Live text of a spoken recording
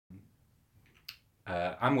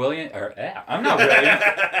I'm William, I'm not William.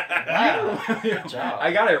 Wow, good job.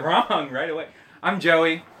 I got it wrong right away. I'm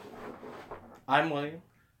Joey. I'm William.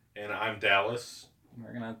 And I'm Dallas.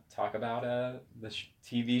 We're going to talk about the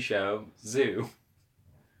TV show Zoo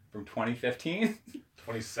from 2015.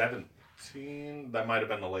 2017? That might have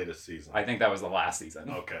been the latest season. I think that was the last season.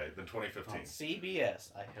 Okay, then 2015. On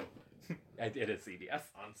CBS, I hope. It is CBS.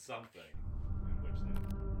 On something. In which they...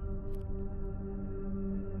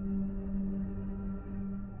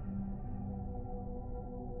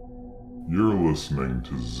 You're listening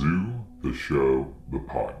to Zoo, the show, the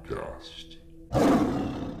podcast.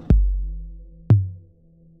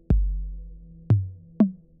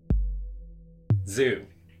 Zoo,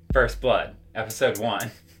 First Blood, Episode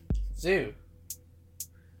 1. Zoo.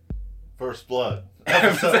 First Blood.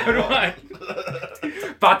 Episode 1.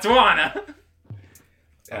 Botswana.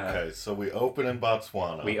 Okay, so we open in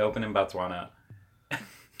Botswana. We open in Botswana.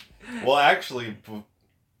 Well, actually,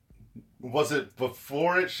 was it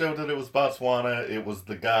before it showed that it was Botswana? It was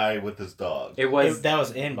the guy with his dog. That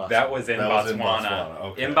was in Botswana. That was in Botswana.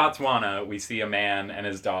 Okay. In Botswana, we see a man and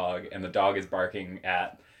his dog, and the dog is barking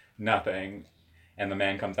at nothing. And the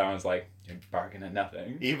man comes out and is like, "You're barking at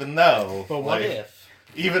nothing." Even though... But what if?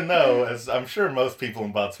 Even though, as I'm sure most people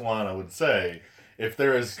in Botswana would say, if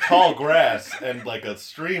there is tall grass and like a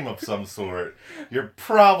stream of some sort, you're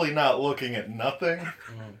probably not looking at nothing.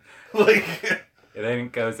 Like... And then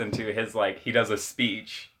it goes into his, he does a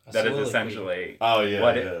speech that is essentially... Oh, yeah,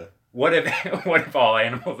 what if all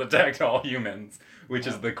animals attacked all humans? Which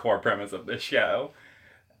is the core premise of this show.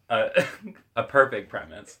 A perfect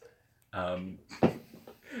premise.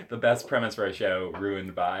 The best premise for a show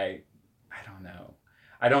ruined by...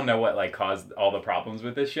 I don't know what, caused all the problems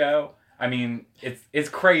with this show. I mean, it's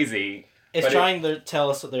crazy. It's trying to tell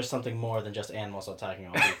us that there's something more than just animals attacking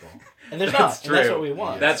all people. And there's not. True. And that's what we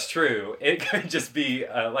want. That's true. It could just be,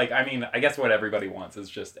 I guess what everybody wants is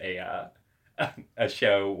just a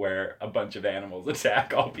show where a bunch of animals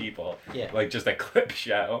attack all people. Yeah. Just a clip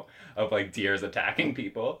show of, deers attacking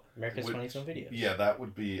people. America's Funniest Home Videos. Yeah, that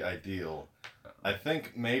would be ideal. I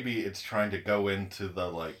think maybe it's trying to go into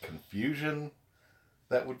the, confusion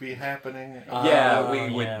that would be happening. We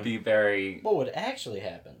would be very... What would actually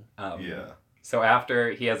happen? Yeah. So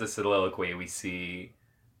after he has a soliloquy, we see...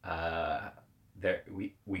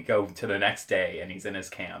 we go to the next day, and he's in his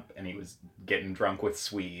camp, and he was getting drunk with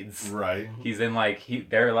Swedes. Right. He's in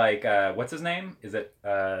they're what's his name? Is it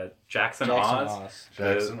Jackson Oz?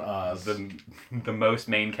 Jackson Oz. The most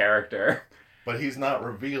main character. But he's not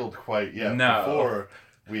revealed quite yet. No. Before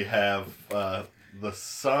we have the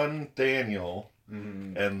son Daniel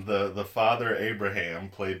and the father Abraham,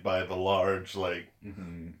 played by the large, the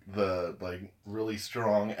really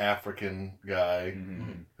strong African guy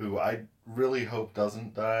who I really hope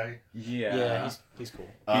doesn't die. Yeah, he's cool.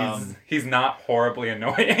 He's not horribly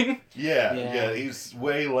annoying. Yeah, he's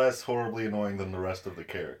way less horribly annoying than the rest of the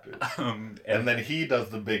characters. And then he does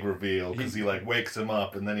the big reveal because he wakes him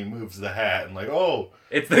up and then he moves the hat and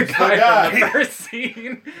it's the guy from the first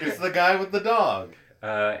scene. It's the guy with the dog.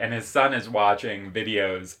 And his son is watching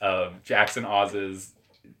videos of Jackson Oz's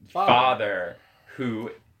father who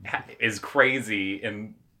is crazy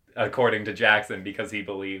according to Jackson, because he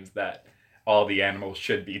believes that all the animals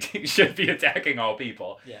should be attacking all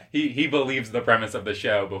people. Yeah. He believes the premise of the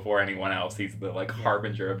show before anyone else. He's the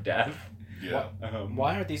harbinger of death. Yeah.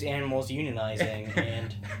 Why aren't these animals unionizing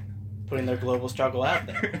and putting their global struggle out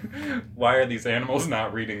there? Why are these animals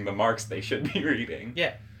not reading the marks they should be reading?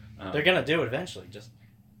 Yeah. They're gonna do it eventually.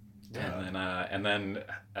 And then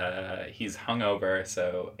he's hungover,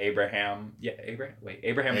 so Abraham's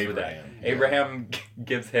with that. Yeah. Abraham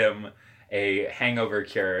gives him a hangover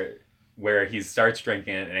cure where he starts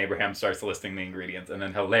drinking it, and Abraham starts listing the ingredients, and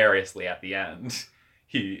then hilariously at the end,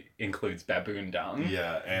 he includes baboon dung.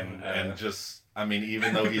 Yeah, and just,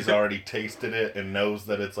 even though he's already tasted it and knows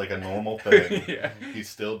that it's a normal thing, he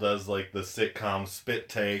still does the sitcom spit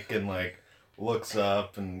take and looks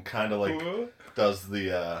up and kind of does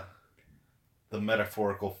the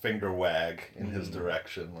metaphorical finger wag in his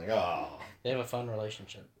direction, They have a fun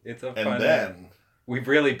relationship. It's a and fun... then we've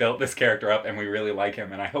really built this character up, and we really like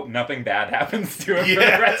him, and I hope nothing bad happens to him for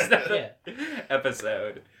the rest of the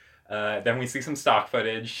episode. Then we see some stock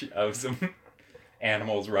footage of some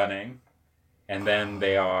animals running, and then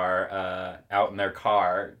they are out in their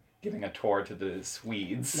car giving a tour to the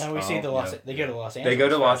Swedes. Now we see they go to Los Angeles. They go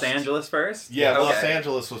to Los Angeles first? Yeah, Okay. Los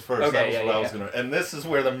Angeles was first. Okay, That was yeah, what I yeah. was gonna. And this is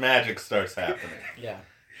where the magic starts happening. Yeah.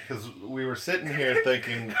 Because we were sitting here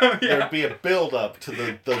thinking Oh, yeah. there'd be a build-up to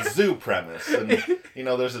the zoo premise. And,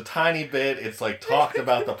 there's a tiny bit. It's, talked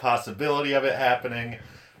about the possibility of it happening.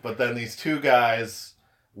 but then these two guys,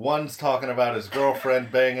 one's talking about his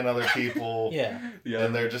girlfriend banging other people. Yeah.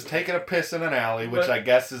 And they're just taking a piss in an alley, which I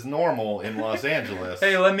guess is normal in Los Angeles.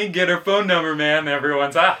 Hey, let me get her phone number, man.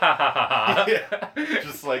 Everyone's ha ha ha ha. Yeah.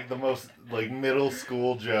 Just like the most like middle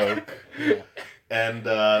school joke. Yeah. And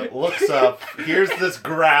looks up, hears this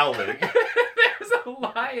growling. There's a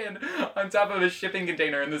lion on top of a shipping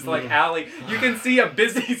container in this like alley. You can see a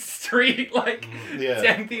busy street like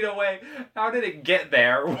 10 feet away. How did it get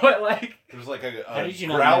there? What like? There's like a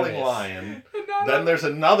growling lion. Then there's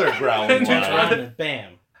another growling lion. And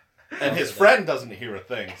bam. And his friend doesn't hear a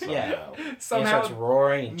thing somehow. Yeah. Somehow he starts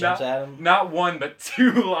roaring and jumps at him. Not one, but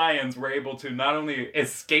two lions were able to not only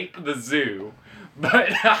escape the zoo,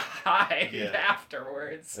 but hide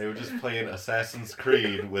afterwards. They were just playing Assassin's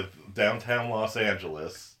Creed with downtown Los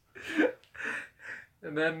Angeles.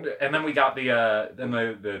 And then we got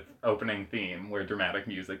the opening theme where dramatic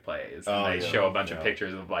music plays. And they show a bunch of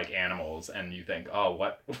pictures of like animals, and you think, oh,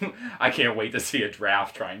 what? I can't wait to see a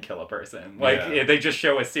giraffe try and kill a person. Like they just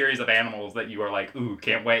show a series of animals that you are like, ooh,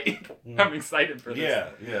 can't wait. I'm excited for this.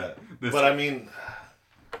 Yeah. But I mean,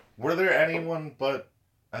 were there anyone but?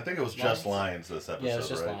 I think it was just lions this episode, yeah, it was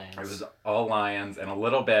just right? lions. It was all lions and a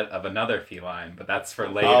little bit of another feline, but that's for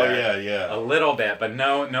later. Oh yeah. A little bit, but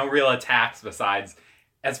no real attacks besides.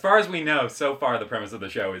 As far as we know, so far the premise of the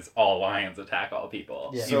show is all lions attack all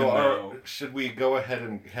people. Yeah. So should we go ahead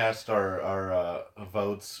and cast our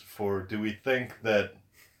votes for? Do we think that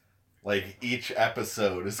like each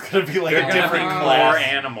episode is going to be like a different class, more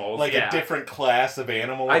animals, like a different class of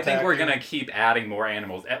animal? I think we're going to keep adding more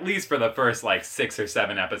animals, at least for the first like 6 or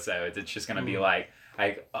 7 episodes. It's just going to be like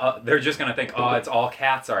they're just going to think, oh, it's all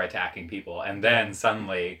cats are attacking people, and then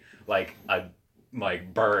suddenly like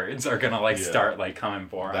birds are going to start like coming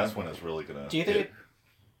for them. That's when it's really going to. Do you think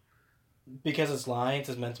because it's lions,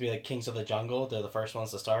 it's meant to be like Kings of the Jungle? They're the first ones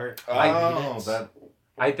to start.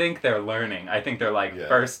 I think they're learning. I think they're like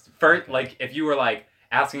first like if you were like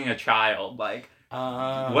asking a child like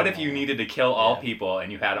what if you needed to kill all people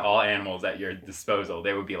and you had all animals at your disposal,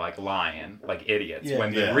 they would be like lion, like idiots. Yeah.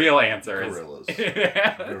 When the real answer is gorillas.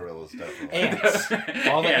 Gorillas definitely. Ants.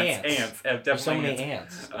 All the ants. Ants. Definitely There's so many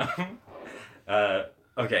ants.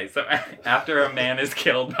 Okay, so after a man is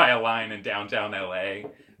killed by a lion in downtown LA,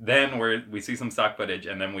 then we see some stock footage,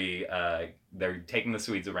 and then they're taking the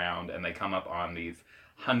Swedes around, and they come up on these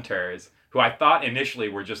hunters who I thought initially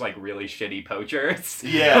were just like really shitty poachers.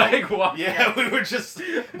 Yeah. We were just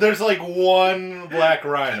there's like one black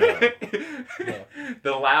rhino.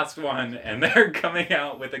 The last one, and they're coming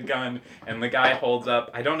out with a gun, and the guy holds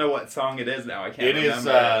up, I don't know what song it is now, I can't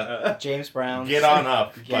remember. It is James Brown's Get On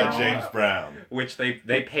Up by James Brown. Which they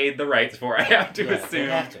paid the rights for, I have to assume.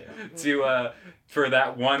 They have to for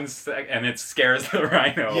that 1 sec, and it scares the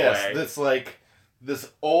rhino away. Yes, that's like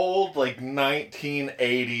this old, like,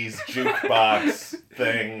 1980s jukebox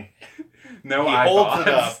thing. No, he holds it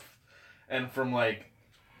up, and from, like,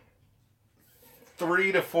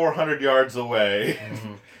 300 to 400 yards away,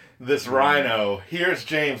 this rhino hears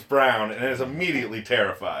James Brown and is immediately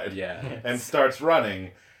terrified. Yeah. And starts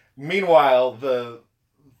running. Meanwhile, the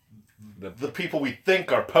people we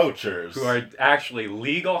think are poachers, who are actually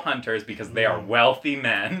legal hunters because they are wealthy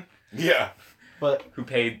men. Yeah. But who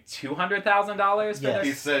paid $200,000 for this?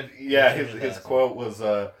 He said, his quote was,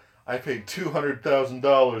 I paid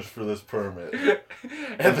 $200,000 for this permit.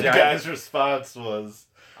 And the guy's response was,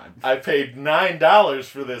 I paid $9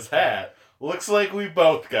 for this hat. Looks like we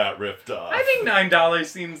both got ripped off. I think $9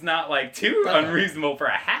 seems not like too unreasonable for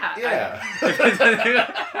a hat. Yeah.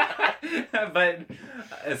 But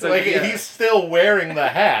so, like he's still wearing the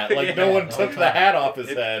hat. Like no one took the hat off his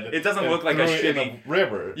head. It doesn't look like a shitty in the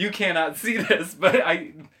river. You cannot see this, but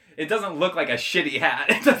it doesn't look like a shitty hat.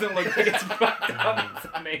 It doesn't look like it's fucked up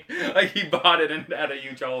to me. Like he bought it and had a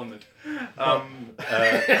huge hole in it.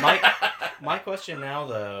 My question now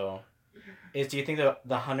though is, do you think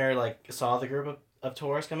the hunter like saw the group of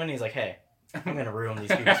tourists coming? He's like, hey, I'm gonna ruin these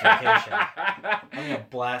people's vacation. I'm gonna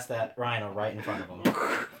blast that rhino right in front of them.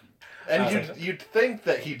 And you'd think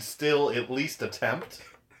that he'd still at least attempt.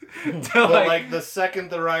 But like the second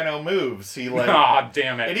the rhino moves, he like oh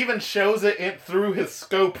damn it! It even shows it through his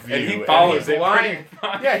scope view, and he follows it.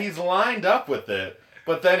 Yeah, he's lined up with it,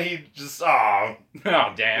 but then he just damn, you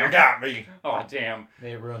got me. Oh damn!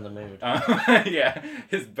 They ruined the mood. Yeah,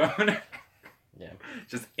 his boner. Yeah,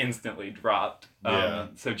 just instantly dropped. Yeah.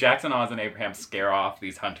 So Jackson Oz and Abraham scare off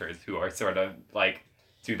these hunters who are sort of like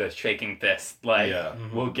do the shaking fist, like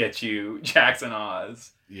we'll get you, Jackson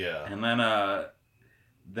Oz. Yeah. And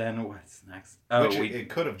then what's next? Oh, it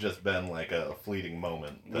could have just been like a fleeting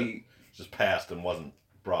moment that just passed and wasn't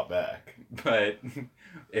brought back. But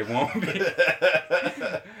it won't be.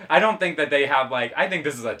 I don't think that they have, like... I think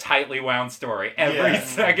this is a tightly wound story every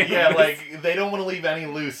second. Yeah, like, they don't want to leave any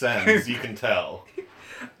loose ends, you can tell.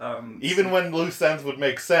 Even when loose ends would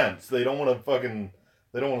make sense, they don't want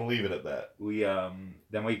to leave it at that.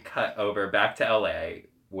 Then we cut over back to LA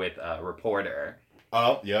with a reporter.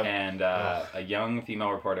 Oh, yeah. And a young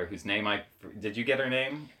female reporter whose name did you get her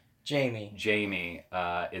name? Jamie. Jamie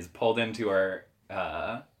is pulled into her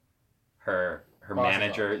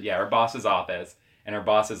manager, office. her boss's office, and her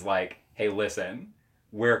boss is like, "Hey, listen,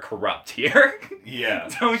 we're corrupt here." Yeah.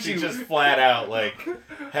 She just flat out like,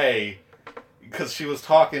 "Hey," because she was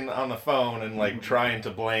talking on the phone and like trying to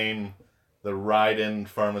blame the Ryden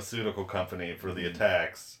pharmaceutical company for the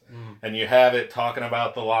attacks. And you have it talking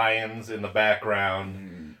about the lions in the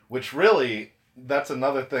background, which really, that's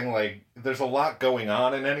another thing, like, there's a lot going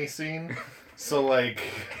on in any scene. So, like,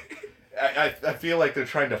 I feel like they're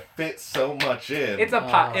trying to fit so much in. It's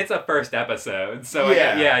a first episode, so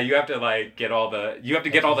you have to like get all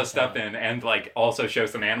the stuff in and like also show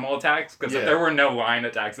some animal attacks, because if there were no lion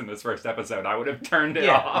attacks in this first episode, I would have turned it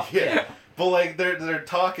off. Yeah. But like they're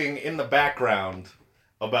talking in the background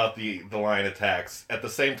about the lion attacks at the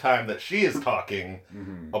same time that she is talking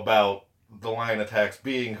about the lion attacks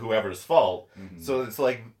being whoever's fault. So it's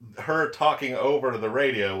like her talking over the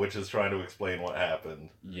radio, which is trying to explain what happened.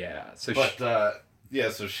 Yeah. So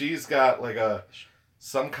so she's got like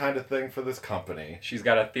some kind of thing for this company. She's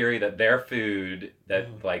got a theory that their food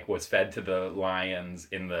that like was fed to the lions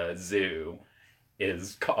in the zoo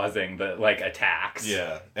is causing the like attacks.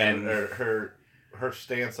 Yeah. And her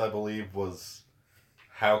stance, I believe, was,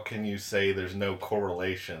 how can you say there's no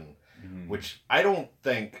correlation? Which I don't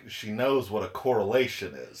think she knows what a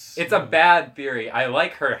correlation is. It's a bad theory. I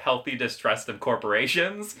like her healthy distrust of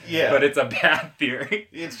corporations. Yeah. But it's a bad theory.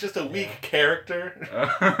 It's just a weak character.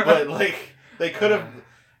 But like they could have,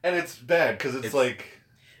 and it's bad because it's like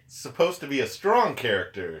supposed to be a strong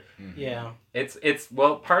character. Yeah.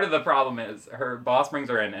 Well, part of the problem is her boss brings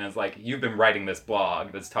her in and is like, "You've been writing this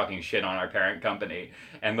blog that's talking shit on our parent company,"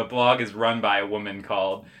 and the blog is run by a woman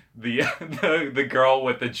called the girl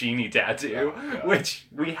with the genie tattoo, which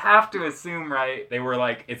we have to assume, right? They were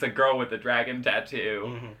like, it's a girl with a dragon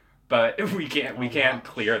tattoo, but we can't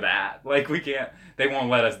clear that. Like they won't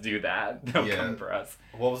let us do that. They'll come for us.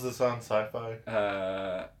 What was this on Sci-Fi?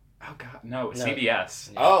 Oh god, no, CBS.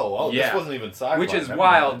 This wasn't even Sci-Fi. Which is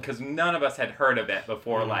wild because none of us had heard of it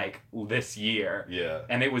before like this year. Yeah.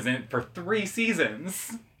 And it was in for 3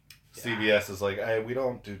 seasons. CBS is like, hey, we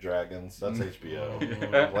don't do dragons. That's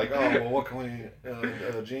HBO. Like, oh, well, what can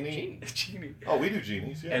we... genie? Genie. Oh, we do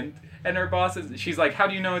genies, yeah. And her boss she's like, how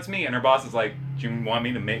do you know it's me? And her boss is like, do you want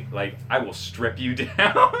me to make, like, I will strip you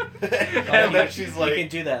down. And then she's like... You can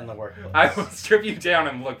do that in the workplace. I will strip you down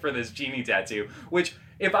and look for this genie tattoo. Which,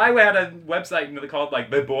 if I had a website called,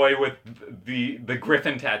 like, The Boy with the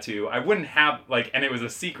Griffin Tattoo, I wouldn't have, like, and it was a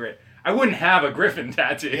secret... I wouldn't have a griffin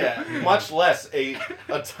tattoo. Yeah, much less a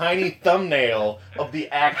tiny thumbnail of the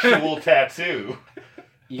actual tattoo.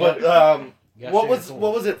 But what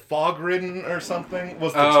was it? Fog-ridden or something?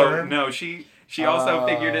 Was the term? No, she also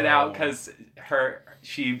figured it out because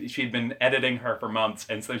she'd been editing her for months,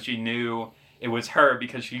 and so she knew it was her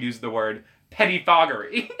because she used the word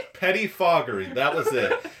pettifoggery. Pettifoggery, that was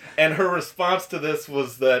it. And her response to this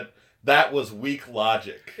was that was weak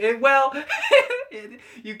logic.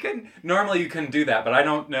 Normally you can do that, but I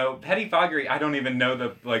don't know pettifoggery. I don't even know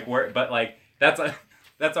the like word, but like that's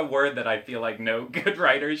a word that I feel like no good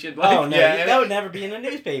writer should like. Oh no, that would never be in a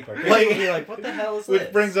newspaper. Like, you'd be like, what the hell is this?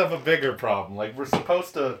 Which brings up a bigger problem. Like, we're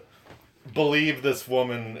supposed to believe this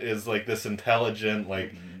woman is like this intelligent,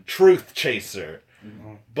 like truth chaser,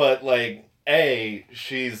 but like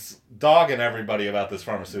she's dogging everybody about this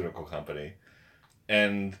pharmaceutical company,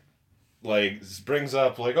 and like brings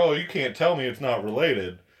up like, oh, you can't tell me it's not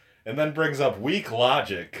related, and then brings up weak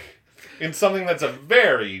logic in something that's a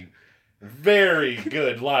very, very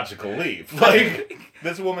good logical leap. Like,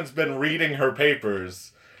 this woman's been reading her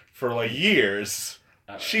papers for like years.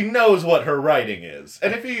 She knows what her writing is,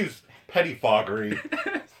 and if you use pettifoggery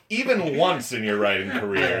even once in your writing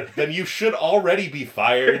career, then you should already be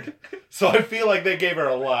fired. So I feel like they gave her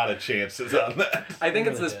a lot of chances on that. I think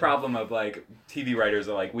it's this problem of like TV writers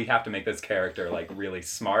are like, we have to make this character like really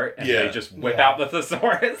smart, and they just whip out the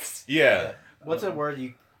thesaurus. Yeah. What's a word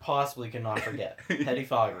you possibly cannot forget?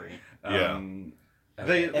 Pettifoggery.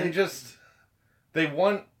 They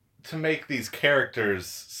want to make these characters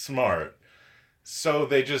smart, so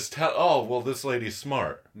they just tell, oh, well, this lady's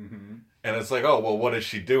smart. And it's like, oh, well, what is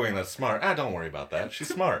she doing that's smart? Don't worry about that. She's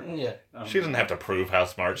smart. Yeah. She doesn't have to prove how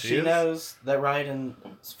smart she is. She knows that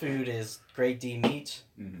Raiden's food is grade D meat,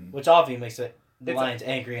 which obviously makes the lions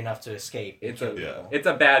angry enough to escape. It's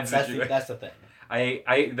a bad situation. That's the thing.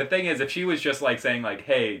 The thing is, if she was just like saying like,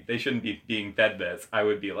 "Hey, they shouldn't be being fed this," I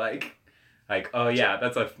would be like, oh yeah,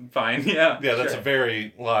 that's a fine, yeah. Yeah, that's a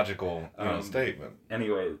very logical statement.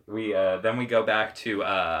 Anyway, we then we go back to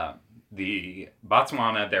the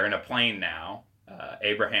Botswana. They're in a plane now.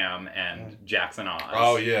 Abraham and Jackson Oz.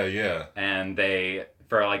 Oh yeah. And they,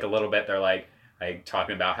 for like a little bit, they're like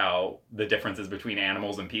talking about how the differences between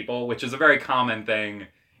animals and people, which is a very common thing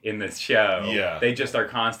in this show. Yeah. They just are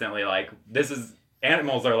constantly like,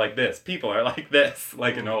 animals are like this, people are like this,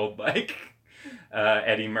 like an old like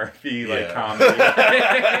Eddie Murphy comedy.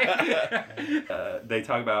 They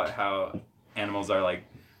talk about how animals are like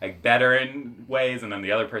better in ways, and then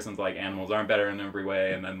the other person's like, animals aren't better in every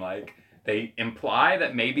way, and then like they imply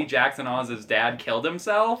that maybe Jackson Oz's dad killed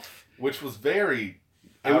himself, which was very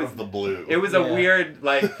out of the blue. It was a weird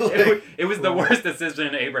it was the worst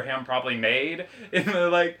decision Abraham probably made in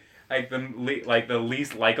the the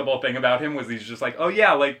least likable thing about him was he's just like, oh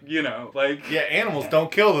yeah, animals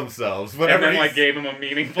don't kill themselves. And then gave him a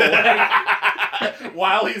meaningful way.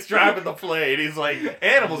 While he's driving the plane, he's like,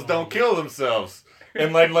 animals don't kill themselves,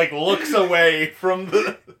 and looks away from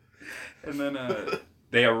the. And then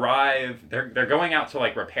they arrive. They're going out to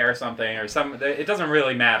repair something or some. It doesn't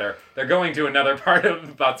really matter. They're going to another part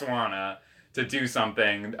of Botswana to do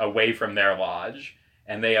something away from their lodge,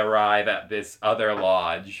 and they arrive at this other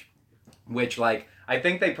lodge. Which, I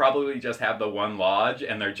think they probably just have the one lodge,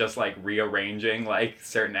 and they're just, rearranging,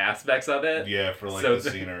 certain aspects of it. Yeah, for, the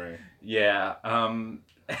scenery. Yeah,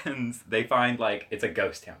 and they find, it's a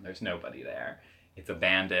ghost town. There's nobody there. It's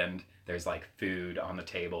abandoned. There's, food on the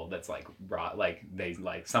table that's, raw,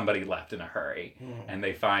 somebody left in a hurry. And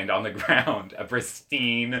they find on the ground a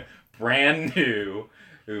pristine, brand new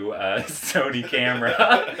Sony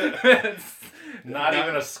camera. Not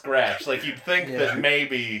even a scratch. You'd think that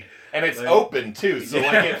maybe... And it's open, too, so,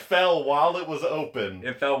 it fell while it was open.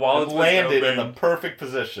 It fell while it was landed open. in the perfect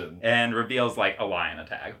position. And reveals, a lion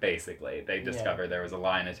attack, basically. They discover there was a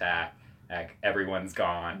lion attack. Everyone's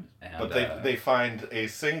gone. And, but they find a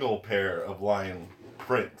single pair of lion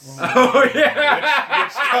prints. Oh,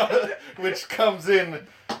 yeah! Which comes in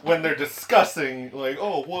when they're discussing,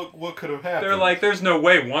 what could have happened? They're like, there's no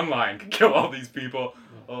way one lion could kill all these people.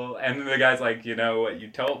 Oh, and then the guy's like, you know what you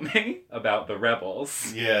told me about the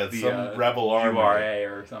rebels? Yeah, some rebel army. URA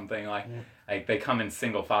or something. They come in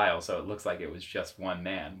single file, so it looks like it was just one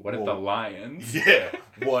man. What if the lions? Yeah,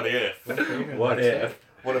 what if? What if?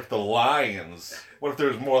 What if the lions? What if there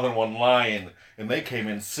was more than one lion, and they came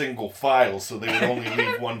in single file, so they would only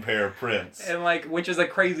leave one pair of prints? And which is a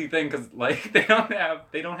crazy thing, because they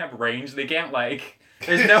don't have range. They can't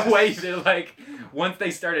There's no way to once they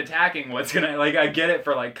start attacking, what's gonna I get it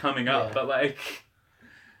for coming up, but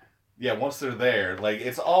yeah, once they're there,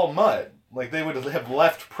 it's all mud. They would have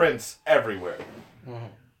left prints everywhere. Mm-hmm.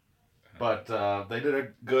 But they did a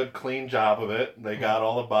good, clean job of it. They got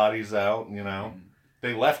all the bodies out.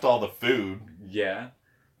 They left all the food. Yeah.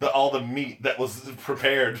 All the meat that was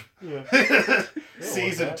prepared,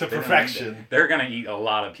 seasoned to perfection. They're gonna eat a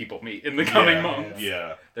lot of people meat in the coming months.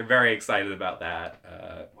 Yeah, they're very excited about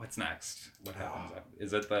that. What's next? What happens?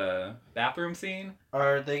 Is it the bathroom scene?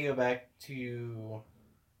 Or they go back to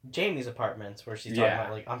Jamie's apartments where she's talking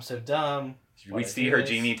about I'm so dumb. We see her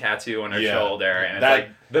genie tattoo on her shoulder, and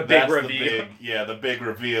it's the big reveal. The big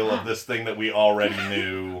reveal of this thing that we already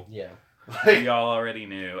knew. Yeah. We all already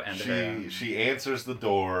knew, and she answers the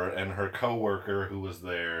door, and her coworker who was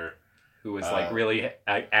there, who was really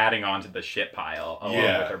adding on to the shit pile along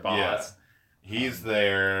with her boss. He's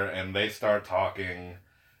there, and they start talking,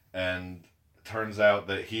 and it turns out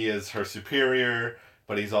that he is her superior,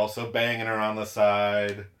 but he's also banging her on the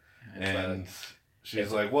side, and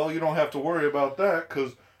she's like, "Well, you don't have to worry about that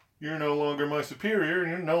because you're no longer my superior,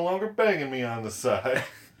 and you're no longer banging me on the side."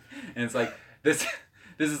 And it's this.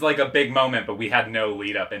 This is a big moment, but we had no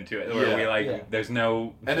lead up into it. Where we there's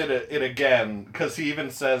no... And it again, because he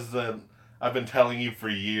even says that I've been telling you for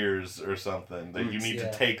years or something that you need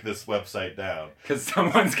to take this website down. Because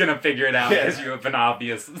someone's going to figure it out because you have an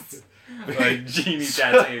obvious genie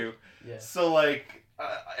tattoo. Yeah. So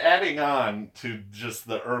adding on to just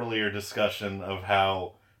the earlier discussion of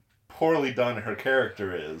how poorly done her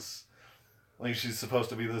character is. She's supposed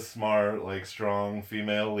to be this smart, strong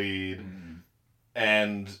female lead. Mm.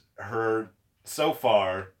 And her, so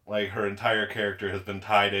far, her entire character has been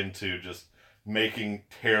tied into just making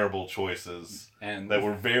terrible choices and that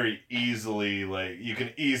were very easily, like, you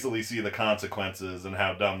can easily see the consequences and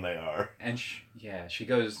how dumb they are. And she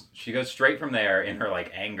goes straight from there in her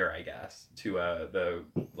like anger, I guess, to the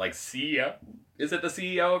like CEO. Is it the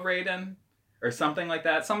CEO of Raiden? Or something like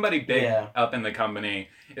that. Somebody big up in the company.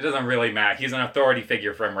 It doesn't really matter. He's an authority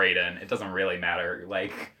figure from Raiden. It doesn't really matter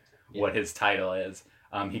like what his title is.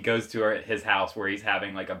 He goes to his house where he's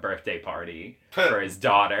having like a birthday party for his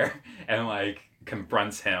daughter and like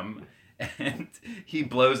confronts him, and he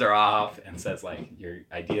blows her off and says like, your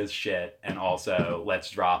idea's shit, and also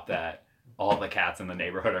let's drop that all the cats in the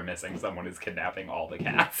neighborhood are missing. Someone is kidnapping all the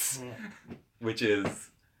cats. Which is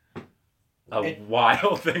a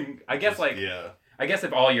wild thing. I guess like I guess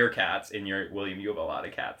if all your cats in your William, you have a lot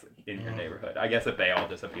of cats in your neighborhood. I guess if they all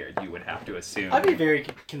disappeared, you would have to assume. I'd be very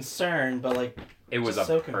concerned, but like it was a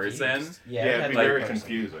person. Confused. It'd be very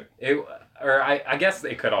confusing. I guess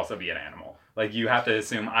it could also be an animal. Like you have to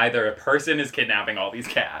assume either a person is kidnapping all these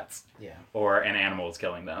cats, or an animal is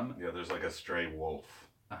killing them. Yeah, there's like a stray wolf.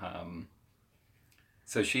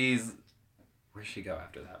 So she's. Where's she go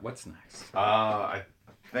after that? What's next? I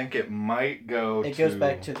think it might go. It goes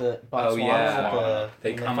back to the Botswana. Oh yeah,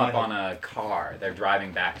 they come up on a car. They're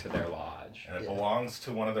driving back to their lodge. And it belongs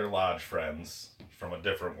to one of their lodge friends from a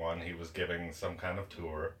different one. He was giving some kind of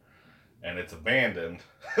tour, and it's abandoned.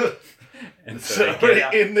 And so they get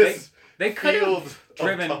out. In this they could field have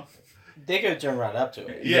driven. They could turn right up to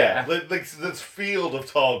it. Yeah, like this field of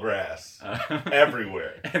tall grass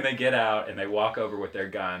everywhere. And they get out and they walk over with their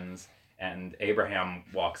guns. And Abraham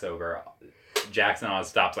walks over. Jackson Oz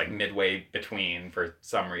stops like midway between for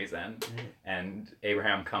some reason. And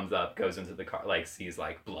Abraham comes up, goes into the car, like sees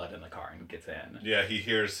like blood in the car and gets in. Yeah, he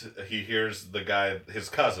hears the guy, his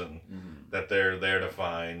cousin, that they're there to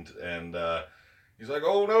find. And he's like,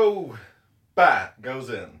 oh no! Bat!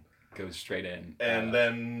 Goes in. Goes straight in. And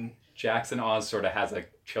then Jackson Oz sort of has a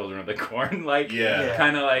Children of the Corn, like,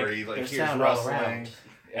 kind of like... Where he like hears rustling.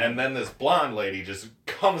 And then this blonde lady just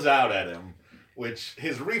comes out at him, which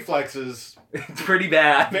his reflexes... It's pretty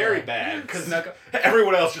bad. Very bad. Because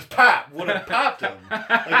everyone else just would have popped him. Like,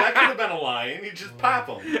 that could have been a lion. You just pop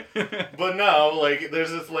him. But no, like,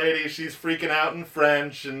 there's this lady, she's freaking out in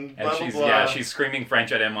French and blah, blah, blah. Yeah, she's screaming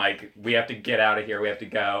French at him like, we have to get out of here, we have to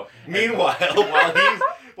go. Meanwhile,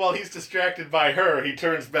 while he's distracted by her, he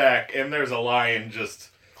turns back and there's a lion just...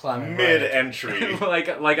 mid-entry. like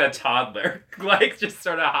a toddler. Like, just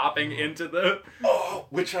sort of hopping into the... Oh,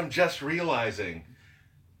 which I'm just realizing.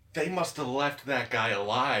 They must have left that guy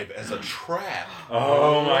alive as a trap.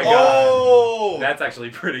 Oh my god. Oh! That's actually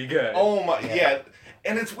pretty good. Oh my... Yeah.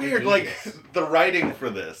 And it's weird, like, the writing for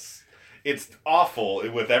this. It's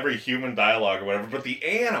awful with every human dialogue or whatever, but the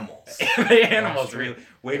animals... the animals really...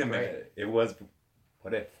 Wait a minute. It was...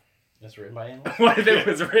 What if... It's written by animals? What if it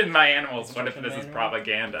was written by animals? What if this is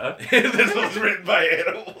propaganda? This was written by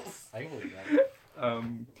animals. I can believe that.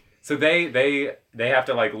 So they have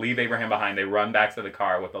to like leave Abraham behind. They run back to the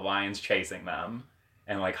car with the lions chasing them,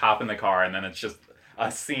 and like hop in the car, and then it's just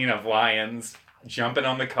a scene of lions jumping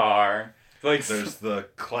on the car. Like there's the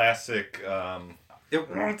classic it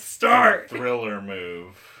won't start thriller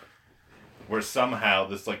move where somehow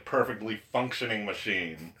this like perfectly functioning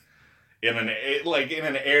machine in an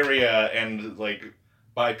area and like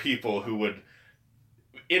by people who would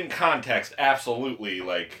in context absolutely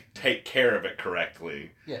like take care of it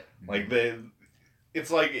correctly. Yeah. Like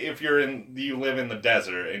it's like if you live in the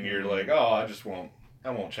desert and you're like, "Oh,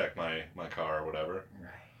 I won't check my car or whatever."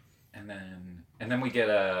 Right. And then we get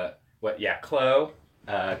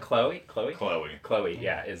Chloe,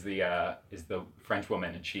 yeah, is the French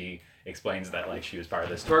woman, and she explains that like she was part of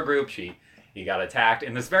this tour group. He got attacked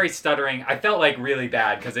in this very stuttering... I felt like really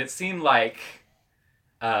bad because it seemed like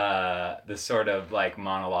the sort of like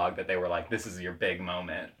monologue that they were like, this is your big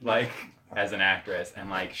moment, like as an actress. And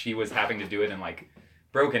like she was having to do it in like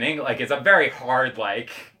broken English. Like it's a very hard like...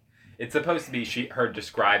 It's supposed to be her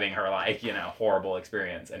describing her like, horrible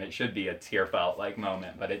experience. And it should be a tear-felt like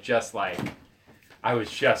moment. But it just like... I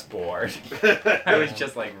was just bored. I was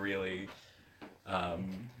just like really...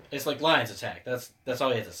 It's like lions attack. That's all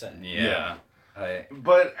you have to say. Yeah.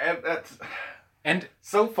 But and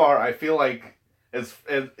so far, I feel like as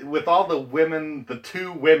with all the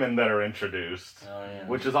two women that are introduced,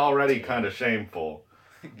 which is already kind of shameful.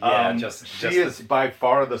 Yeah, she is by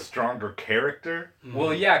far the stronger character.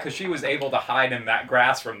 Well, yeah, because she was able to hide in that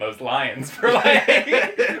grass from those lions for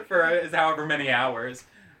like for however many hours.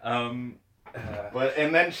 And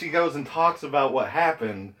then she goes and talks about what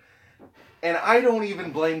happened. And I don't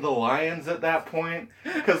even blame the lions at that point.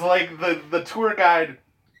 Because, like, the tour guide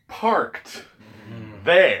parked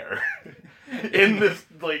there. in this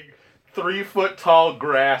like 3-foot tall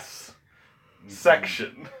grass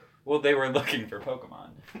section. Well, they were looking for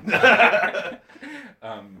Pokemon.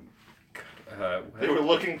 They were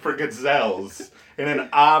looking for gazelles in an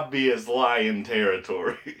obvious lion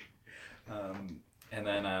territory. And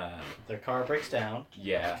then their car breaks down.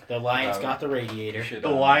 yeah, The lion's got the radiator. The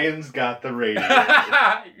lion's got the radiator.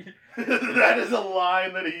 That is a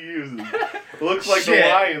line that he uses. Looks like the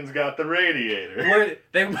lion's got the radiator.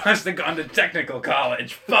 They must have gone to technical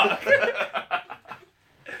college. Fuck.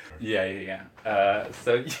 Yeah.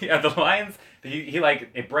 So the lions. He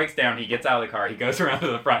like it breaks down. He gets out of the car. He goes around to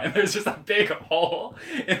the front, and there's just a big hole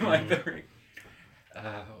in like the.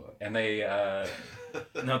 And they.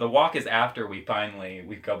 No, the walk is after we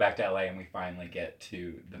go back to LA and we finally get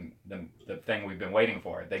to the thing we've been waiting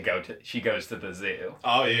for. She goes to the zoo.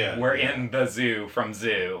 Oh yeah. We're in the zoo from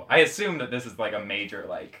Zoo. I assume that this is like a major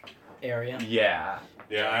like area. Yeah.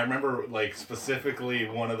 Yeah, I remember like specifically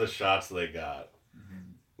one of the shots they got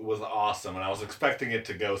was awesome, and I was expecting it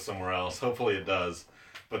to go somewhere else. Hopefully it does.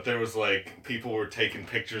 But there was like people were taking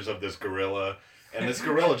pictures of this gorilla, and this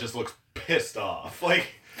gorilla just looks pissed off. Like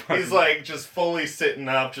he's like just fully sitting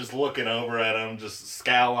up, just looking over at him, just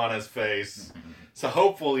scowl on his face. So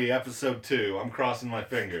hopefully episode 2, I'm crossing my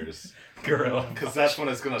fingers. Gorilla. Because that's when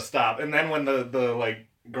it's gonna stop. And then when the like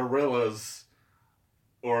gorillas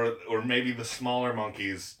or maybe the smaller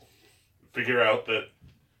monkeys figure out that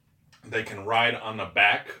they can ride on the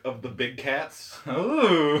back of the big cats.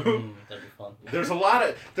 Ooh. That'd be fun. There's a lot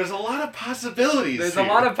of possibilities. There's here. a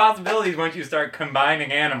lot of possibilities once you start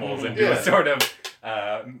combining animals into a sort of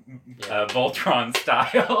Voltron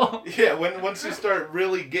style. Yeah, once you start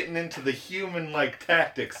really getting into the human like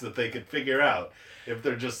tactics that they could figure out. If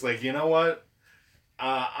they're just like, you know what?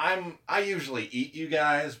 I usually eat you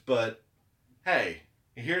guys, but hey,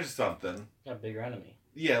 here's something. Got a bigger enemy.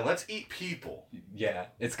 Yeah, let's eat people. Yeah,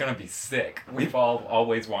 it's gonna be sick. We've all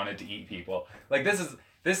always wanted to eat people. Like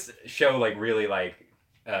this show like really like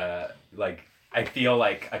I feel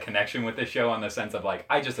like a connection with this show on the sense of like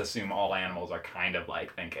I just assume all animals are kind of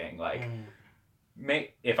like thinking like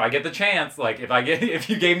if I get the chance, like if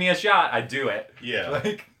you gave me a shot, I'd do it.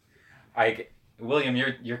 Yeah. Like William,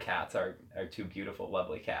 your cats are 2 beautiful,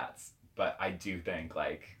 lovely cats, but I do think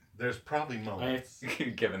like There's probably moments.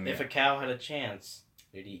 given If a cow had a chance,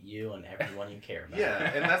 it'd eat you and everyone you care about.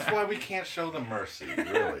 Yeah, and that's why we can't show them mercy,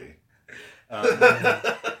 really.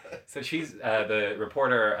 So she's the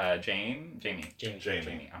reporter Jamie.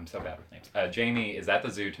 I'm so bad with names. Jamie is at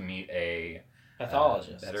the zoo to meet a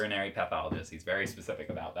pathologist, veterinary pathologist. He's very specific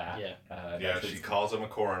about that. Yeah. She calls him a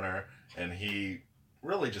coroner, and he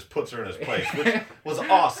really just puts her in his place, which was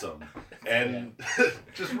awesome, and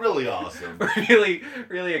just really awesome. Really,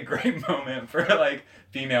 really a great moment for like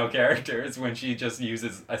female characters when she just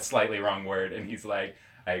uses a slightly wrong word, and he's like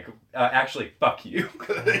actually, fuck you.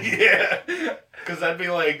 Yeah. Because that'd be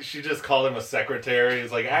like, she just called him a secretary.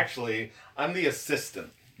 It's like, actually, I'm the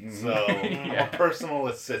assistant. So, I'm a personal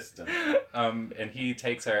assistant. And he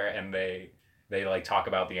takes her and they like talk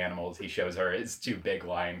about the animals. He shows her his 2 big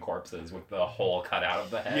lion corpses with the hole cut out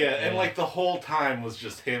of the head. Yeah, and like the whole time was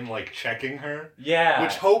just him like checking her. Yeah.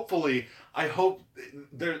 Which hopefully, I hope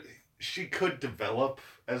she could develop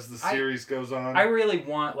as the series goes on. I really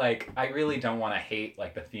don't want to hate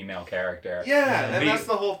like the female character. Yeah, and that's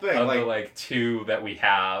the whole thing. Of the 2 that we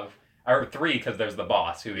have, or 3 because there's the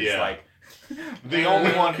boss who is like the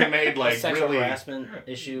only one who made like sexual really harassment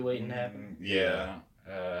issue waiting to happen. Yeah.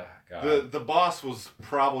 God. The boss was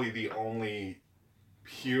probably the only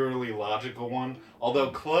purely logical one.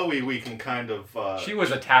 Although Chloe, we can kind of she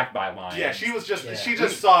was attacked by lions. Yeah, she was just she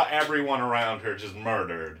just saw everyone around her just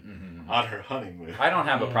murdered on her honeymoon. I don't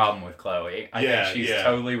have a problem with Chloe. I think she's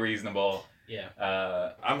totally reasonable.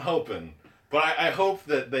 Yeah. I'm hoping. But I hope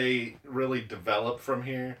that they really develop from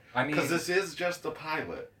here. I mean, because this is just the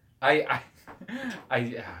pilot. Oh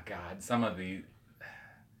God, some of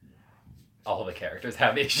all the characters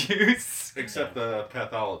have issues. Except the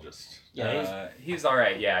pathologist. Yeah, he's all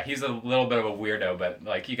right. Yeah, he's a little bit of a weirdo, but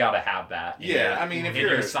like you got to have that. I mean, if in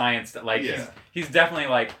you're your science, like he's definitely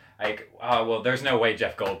like well, there's no way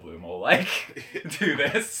Jeff Goldblum will like do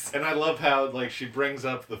this. And I love how like she brings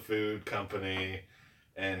up the food company.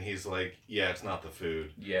 And he's like, yeah, it's not the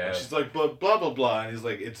food. Yeah. And she's like, but blah, blah, blah. And he's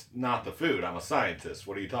like, it's not the food. I'm a scientist.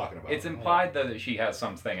 What are you talking about? It's implied that she has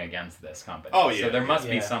something against this company. Oh, yeah. So there must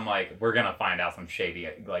be some, like, we're going to find out some shady,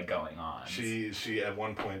 like, going on. She at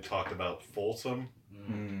one point talked about Folsom.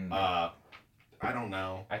 I don't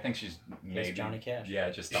know. I think she's maybe Johnny Cash. Yeah,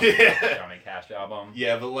 just on the Johnny Cash album.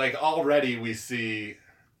 Yeah, but, like, already we see,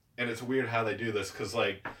 and it's weird how they do this, because,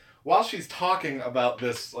 like, while she's talking about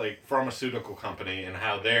this like pharmaceutical company and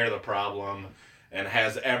how they're the problem, and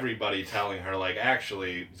has everybody telling her like,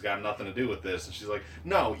 actually, it's got nothing to do with this, and she's like,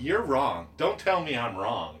 no, you're wrong. Don't tell me I'm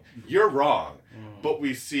wrong. You're wrong. But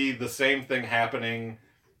we see the same thing happening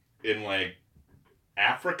in like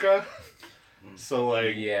Africa. So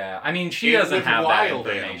like, yeah, I mean, she doesn't have that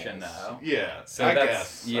information animals. though. Yeah, so I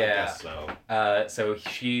that's guess so. So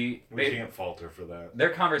We can't fault her for that.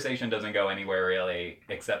 Their conversation doesn't go anywhere really,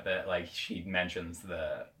 except that like she mentions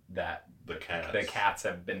the cats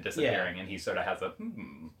have been disappearing, and he sort of has a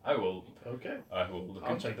I will look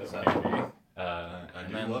I'll into check this them, out. maybe. I And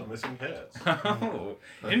do then, love missing cats. oh,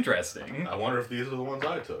 interesting. I wonder if these are the ones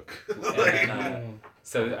I took.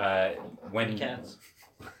 When cats.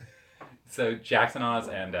 So Jackson Oz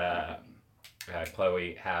and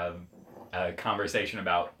Chloe have a conversation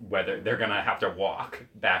about whether they're gonna have to walk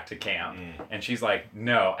back to camp, and she's like,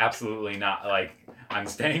 "No, absolutely not. Like, I'm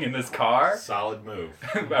staying in this car." Solid move.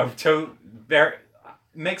 There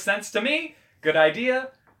makes sense to me. Good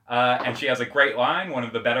idea. And she has a great line, one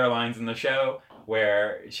of the better lines in the show,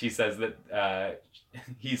 where she says that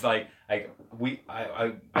he's like, I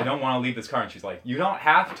don't want to leave this car, and she's like, you don't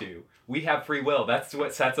have to. We have free will. That's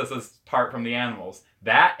what sets us apart from the animals.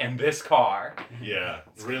 That and this car. Yeah,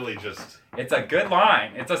 really just... It's a good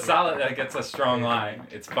line. It's a solid, like, it's a strong line.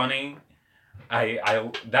 It's funny.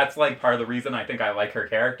 That's, like, part of the reason I think I like her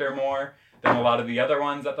character more than a lot of the other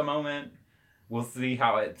ones at the moment. We'll see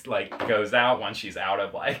how it, like, goes out once she's out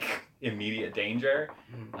of, like, immediate danger.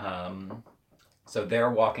 So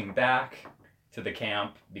they're walking back to the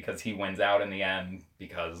camp because he wins out in the end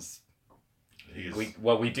because...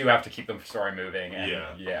 we do have to keep the story moving, and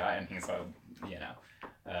and he's he's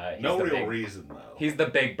no the real reason though. He's the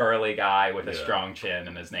big burly guy with a strong chin,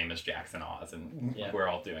 and his name is Jackson Oz, and we're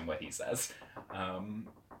all doing what he says.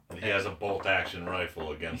 He has a bolt action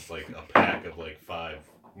rifle against like a pack of like 5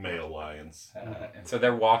 male lions. And so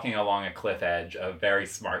they're walking along a cliff edge, a very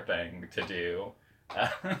smart thing to do,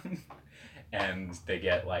 and they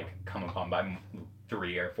get like come upon by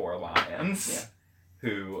 3 or 4 lions. Yeah.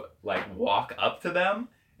 Who like walk up to them,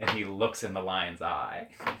 and he looks in the lion's eye,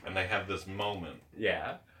 and they have this moment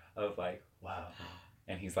of like, wow,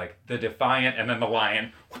 and he's like, the defiant, and then the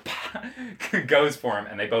lion goes for him,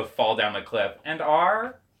 and they both fall down the cliff and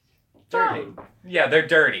are dirty. Yeah, they're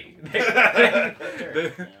dirty.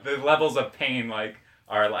 The levels of pain like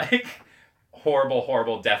are like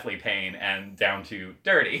horrible deathly pain, and down to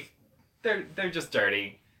dirty. They're just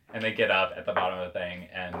dirty, and they get up at the bottom of the thing,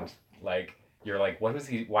 and like, you're like, what was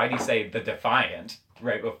he? Why did he say the defiant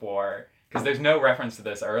right before? Because there's no reference to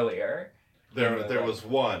this earlier. There was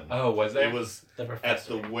one. Oh, was there? It was at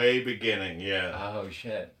the way beginning. Yeah. Oh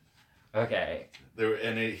shit. Okay.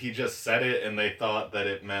 He just said it, and they thought that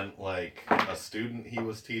it meant like a student he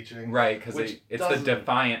was teaching. Right, because it's the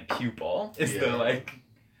defiant pupil. Is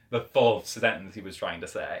the full sentence he was trying to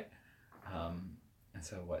say. And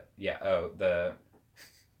so what? Yeah. Oh, the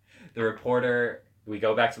reporter. We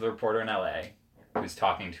go back to the reporter in LA, who's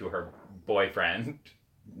talking to her boyfriend,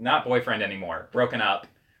 not boyfriend anymore, broken up,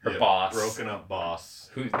 her boss. Broken up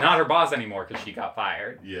boss. Who's not her boss anymore because she got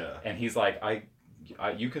fired. Yeah. And he's like,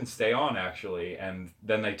 you can stay on actually. And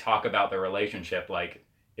then they talk about their relationship like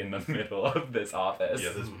in the middle of this office.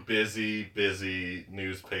 Yeah, this busy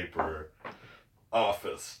newspaper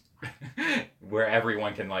office. Where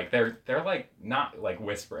everyone can like, they're like not like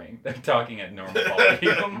whispering. They're talking at normal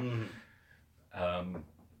volume.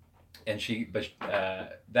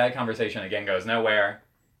 That conversation again goes nowhere,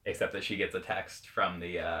 except that she gets a text from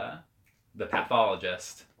the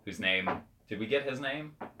pathologist, whose name, did we get his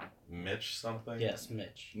name? Mitch something? Yes,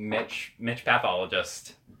 Mitch. Mitch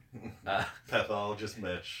pathologist. Pathologist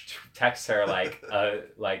Mitch. Texts her like,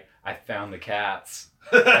 I found the cats.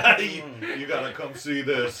 You gotta come see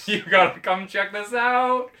this. You gotta come check this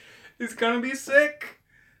out. He's gonna be sick.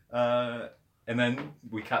 And then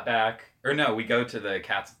we cut back. Or no, we go to the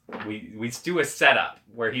cats. We do a setup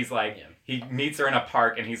where he's like, he meets her in a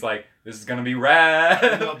park, and he's like, this is going to be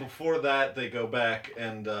rad. No, before that, they go back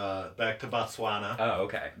and back to Botswana. Oh,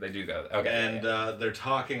 okay. They do go. Okay. And they're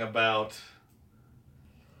talking about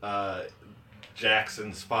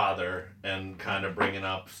Jackson's father and kind of bringing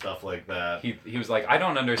up stuff like that. He was like, I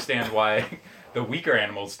don't understand why the weaker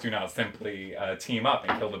animals do not simply team up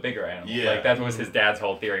and kill the bigger animals. Yeah. Like, that was his dad's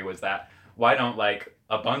whole theory, was that why don't like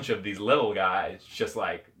a bunch of these little guys just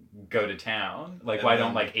like go to town? Like, why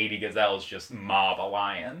don't like 80 gazelles just mob a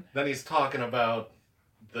lion? Then he's talking about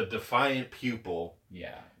the defiant pupil.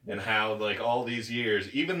 Yeah. And how like all these years,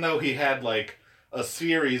 even though he had like a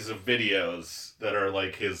series of videos that are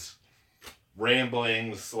like his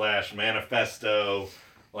ramblings / manifesto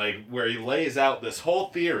like where he lays out this whole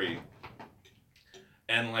theory,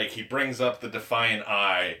 and like he brings up the defiant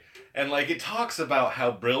eye, and like it talks about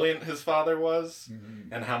how brilliant his father was,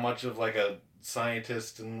 and how much of like a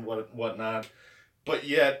scientist and whatnot, but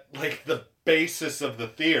yet like the basis of the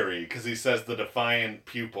theory, because he says the defiant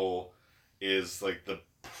pupil is like the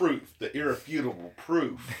proof, the irrefutable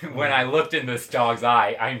proof. When I looked in this dog's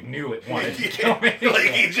eye, I knew it wanted to kill me.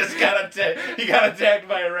 Like he just got attacked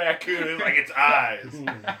by a raccoon and like its eyes.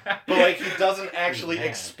 But like he doesn't actually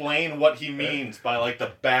explain what he means by like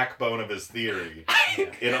the backbone of his theory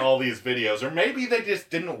in all these videos. Or maybe they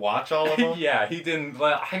just didn't watch all of them. Yeah, he didn't.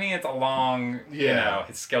 Well, I mean, it's a long,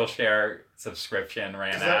 his Skillshare subscription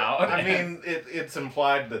ran out. I mean, it's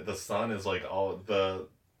implied that the son is like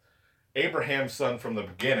Abraham's son from the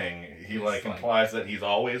beginning. He like implies that he's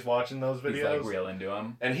always watching those videos. He's like real into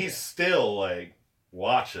them. And he's still like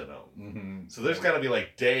watching them. Mm-hmm. So there's got to be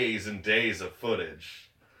like days and days of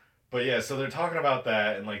footage. But yeah, so they're talking about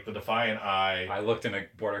that and like the defiant eye. I looked in a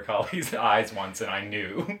border collie's eyes once and I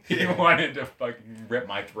knew he wanted to fucking rip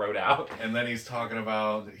my throat out. And then he's talking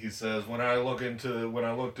about, he says, when I looked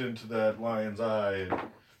into that lion's eye,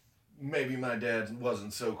 maybe my dad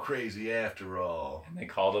wasn't so crazy after all. And they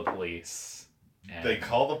call the police. They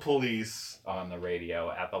call the police on the radio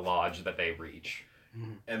at the lodge that they reach.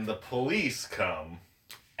 And the police come.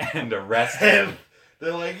 And arrest him.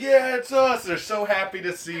 They're like, yeah, it's us. They're so happy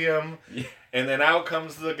to see him. Yeah. And then out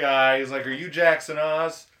comes the guy. He's like, are you Jackson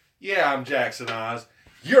Oz? Yeah, I'm Jackson Oz.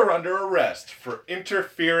 You're under arrest for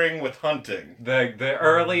interfering with hunting.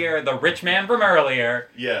 The rich man from earlier.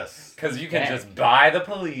 Yes. Because you can just buy the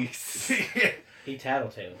police. He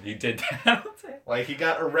tattletaled. He did tattletale. Like, he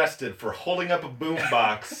got arrested for holding up a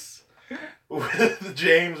boombox with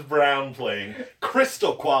James Brown playing.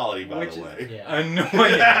 Crystal quality, by the way. Yeah.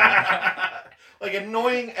 Annoying. Like,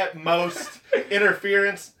 annoying at most.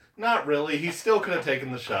 Interference, not really. He still could have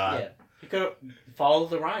taken the shot. Yeah. He could have followed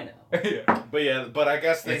the rhino. Yeah. But I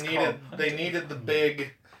guess they It's needed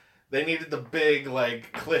the big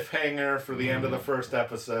like cliffhanger for the end of the first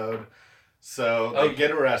episode. So they get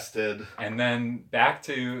arrested. And then back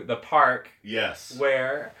to the park. Yes.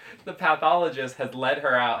 Where the pathologist has led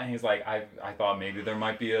her out and he's like, I thought maybe there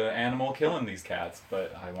might be an animal killing these cats,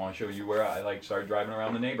 but I want to show you where I started driving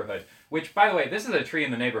around the neighborhood. Which, by the way, this is a tree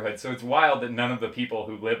in the neighborhood, so it's wild that none of the people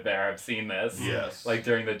who live there have seen this. Yes. Like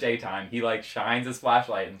during the daytime. He shines his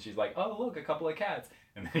flashlight and she's like, oh look, a couple of cats.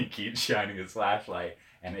 And then he keeps shining his flashlight.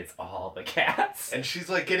 And it's all the cats. And she's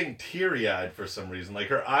like getting teary-eyed for some reason. Like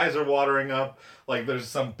her eyes are watering up. Like there's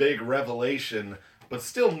some big revelation. But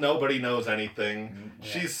still nobody knows anything. Yeah.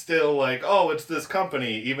 She's still like, oh, it's this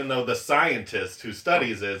company. Even though the scientist who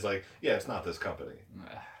studies it is like, yeah, it's not this company.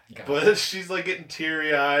 But she's like getting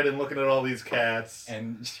teary-eyed and looking at all these cats.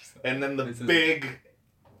 And then the big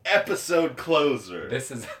episode closer.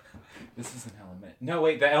 This is an element. No,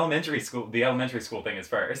 wait, the elementary school thing is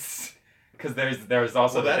first. Because there's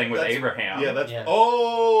also the thing with Abraham. Yeah,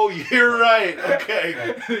 oh, you're right.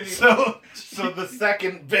 Okay. So the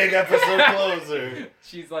second big episode closer.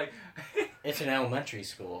 She's like, it's an elementary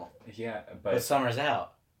school. Yeah, but summer's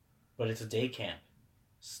out. But it's a day camp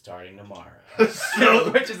starting tomorrow.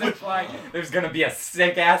 Which is implying there's gonna be a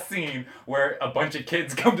sick ass scene where a bunch of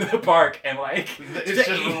kids come to the park and like it's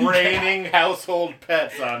just raining household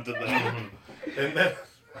pets onto them, and then.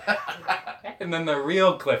 And then the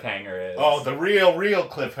real cliffhanger is... Oh, the real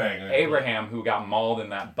cliffhanger. Abraham, who got mauled in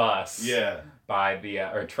that bus... Yeah. By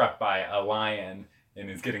or trucked by a lion and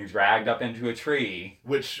is getting dragged up into a tree.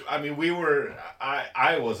 Which, I mean,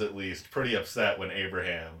 I was at least pretty upset when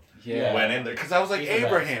Abraham went in there. Because I was like,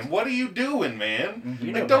 Abraham, what are you doing, man?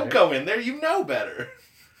 Mm-hmm. Like, don't go in there. You know better.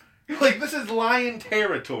 Like, this is lion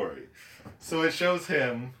territory. So it shows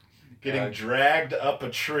him... getting dragged up a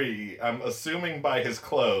tree, I'm assuming by his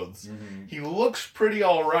clothes. Mm-hmm. He looks pretty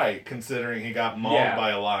alright, considering he got mauled by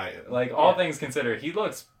a lion. Like, all things considered, he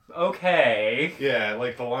looks okay. Yeah,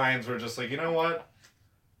 like, the lions were just like, you know what?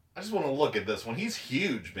 I just want to look at this one. He's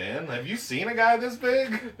huge, man. Have you seen a guy this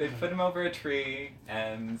big? They put him over a tree,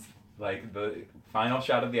 and, like, the final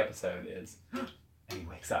shot of the episode is... and he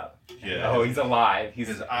wakes up. Yeah. Oh, he's alive.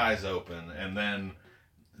 His eyes open, and then...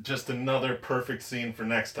 just another perfect scene for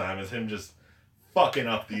next time is him just fucking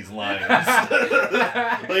up these lions.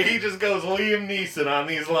 Like, he just goes Liam Neeson on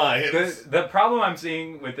these lions. The problem I'm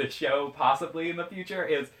seeing with the show, possibly in the future,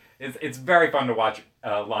 is it's very fun to watch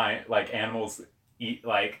animals eat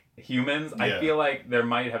like humans. I feel like there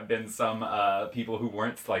might have been some people who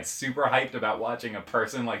weren't like super hyped about watching a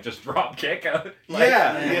person like just drop kick a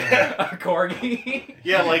a corgi.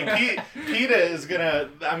 Yeah, like PETA is gonna.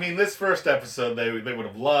 I mean, this first episode they would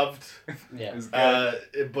have loved. Yeah.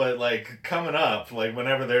 But like coming up, like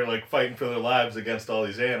whenever they're like fighting for their lives against all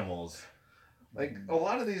these animals. Like, a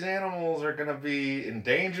lot of these animals are gonna be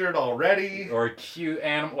endangered already. Or cute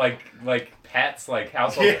animal, like pets, like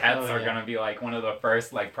household pets are gonna be like one of the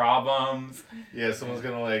first like problems. Yeah, someone's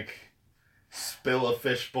gonna like spill a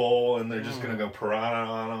fishbowl and they're just gonna go piranha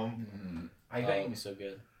on them. I think so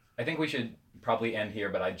good. I think we should probably end here,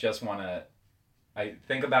 but I just wanna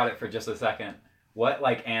think about it for just a second. What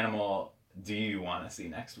like animal do you want to see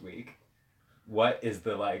next week? What is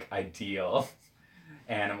the like ideal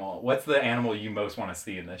animal? What's the animal you most want to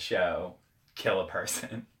see in the show kill a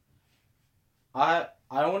person? I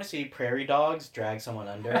want to see prairie dogs drag someone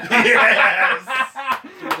under. Yes!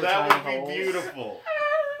 Through the That tiny would be holes. beautiful.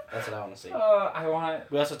 That's what I want to see. I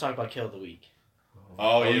want. We also talked about kill of the week,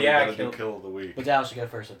 Oh, yeah, we gotta do kill- Kill of the Week. but Dallas should go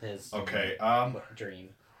first with his Okay, dream.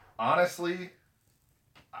 honestly,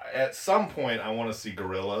 at some point I want to see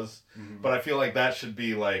gorillas, but I feel like that should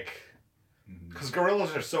be like... Because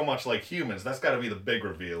gorillas are so much like humans. That's got to be the big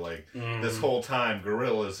reveal. Like, this whole time,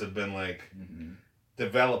 gorillas have been, like,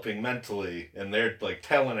 developing mentally, and they're, like,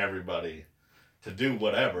 telling everybody to do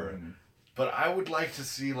whatever. But I would like to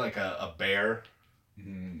see, like, a bear,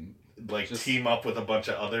 like, team up with a bunch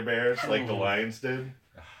of other bears, like the lions did.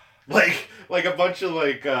 Like a bunch of,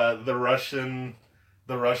 like, the Russian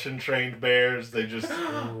trained bears. They just...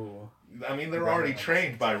 Ooh. I mean, they're already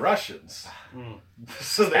trained by Russians.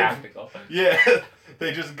 So they, Tactical. yeah,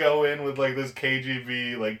 they just go in with like this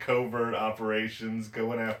KGB like covert operations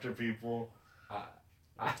going after people.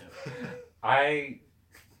 I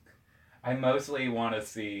mostly want to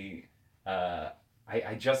see.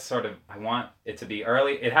 I just sort of I want it to be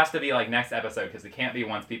early. It has to be like next episode because it can't be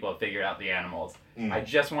once people have figured out the animals. I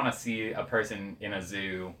just want to see a person in a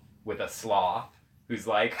zoo with a sloth who's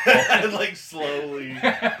like like slowly.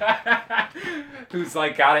 Who's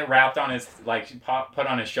like got it wrapped on his like put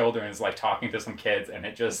on his shoulder and is like talking to some kids and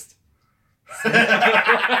it just Like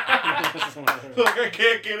I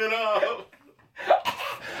can't get it off.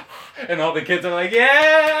 and all the kids are like,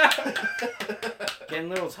 yeah. Getting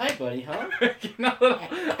a little tight, buddy, huh?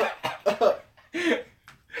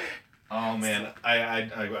 Oh man,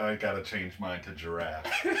 I gotta change mine to giraffe.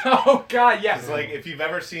 Oh god, yeah. It's like if you've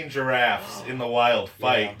ever seen giraffes in the wild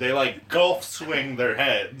fight, they like gulf swing their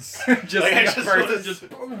heads. just like,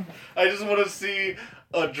 like I just want to see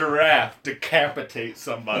a giraffe decapitate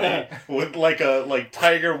somebody with like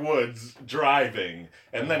Tiger Woods driving,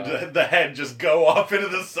 and then the head just go off into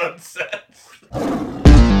the sunset.